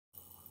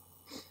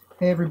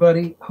Hey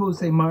everybody,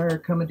 Jose Mier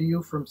coming to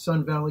you from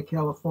Sun Valley,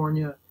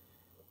 California.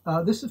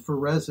 This is for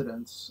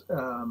residents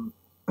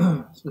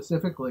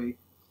specifically,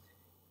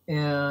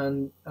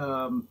 and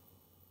we're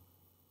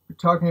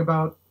talking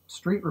about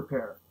street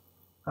repair.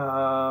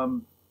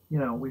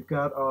 We've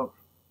got,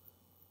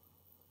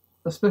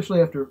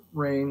 especially after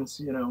rains,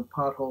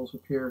 potholes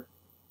appear.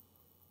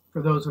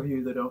 For those of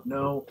you that don't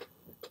know,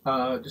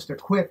 just a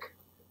quick,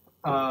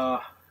 uh,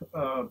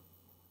 uh,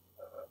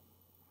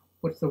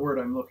 what's the word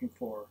I'm looking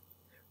for?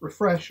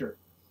 Refresher.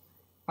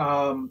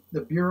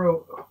 The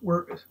Bureau,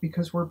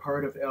 because we're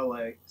part of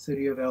LA,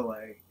 City of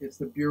LA, it's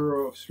the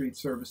Bureau of Street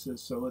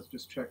Services. So let's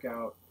just check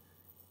out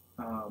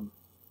um,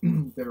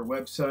 their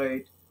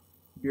website,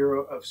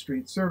 Bureau of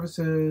Street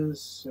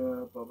Services,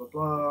 blah, blah,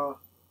 blah.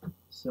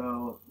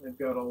 So they've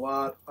got a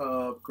lot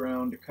of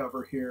ground to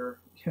cover here.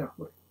 Yeah,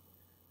 look,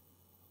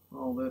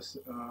 all this,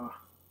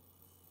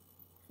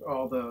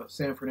 all the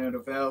San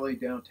Fernando Valley,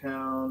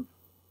 downtown.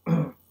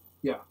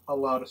 Yeah, a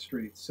lot of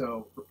streets.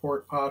 So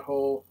report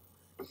pothole,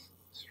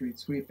 street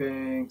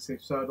sweeping,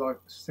 safe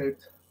sidewalks.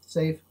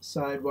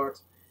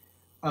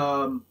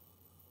 Um,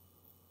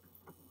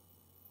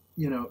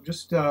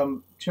 just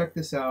check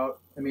this out.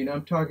 I mean,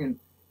 I'm talking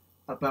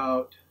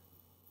about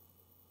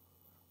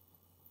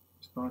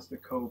response to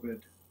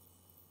COVID.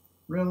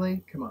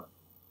 Really? Come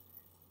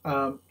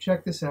on.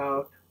 Check this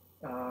out.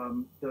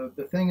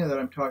 The thing that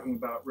I'm talking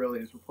about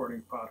really is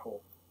reporting a pothole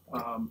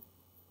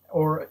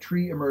or a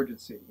tree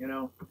emergency.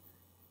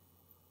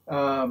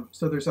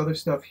 So there's other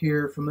stuff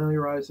here.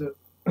 Familiarize it.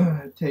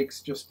 It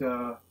takes just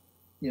a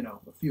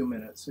few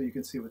minutes, so you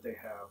can see what they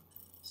have.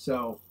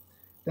 So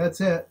that's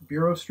it.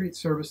 Bureau of Street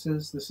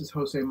Services. This is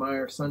Jose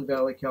Mier, Sun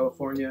Valley,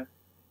 California.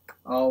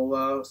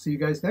 I'll see you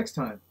guys next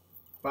time.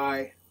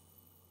 Bye.